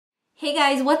Hey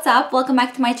guys, what's up? Welcome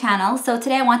back to my channel. So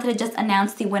today I wanted to just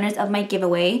announce the winners of my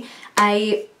giveaway.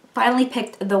 I finally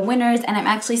picked the winners and I'm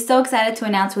actually so excited to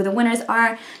announce who the winners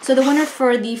are. So the winner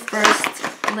for the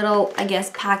first little, I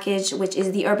guess, package, which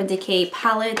is the Urban Decay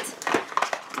palette,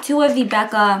 2 of the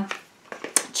Becca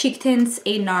cheek tints,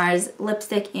 a NARS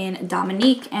lipstick in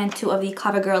Dominique, and 2 of the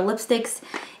CoverGirl lipsticks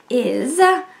is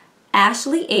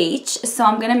Ashley H. So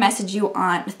I'm gonna message you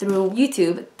on through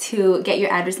YouTube to get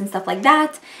your address and stuff like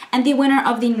that. And the winner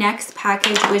of the next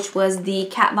package, which was the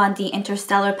Kat Von D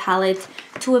Interstellar palette,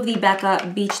 2 of the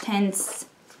Becca Beach Tints,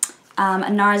 a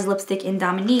NARS lipstick in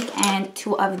Dominique, and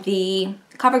 2 of the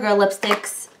CoverGirl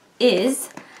lipsticks is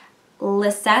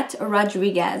Lisette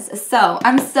Rodriguez. So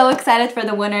I'm so excited for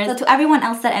the winners. So to everyone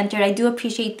else that entered, I do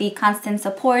appreciate the constant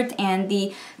support and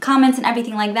the comments and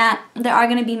everything like that. There are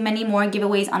going to be many more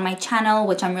giveaways on my channel,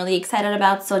 which I'm really excited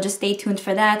about, so just stay tuned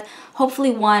for that.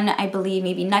 Hopefully one, I believe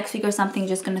maybe next week or something,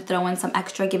 just going to throw in some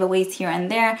extra giveaways here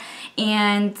and there.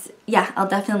 And yeah, I'll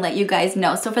definitely let you guys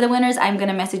know. So for the winners, I'm going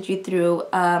to message you through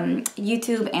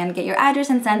YouTube and get your address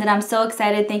and send it. I'm so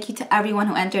excited. Thank you to everyone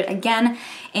who entered again,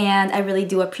 and I really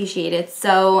do appreciate it.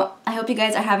 So I hope you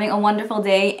guys are having a wonderful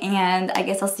day, and I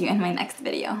guess I'll see you in my next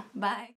video. Bye.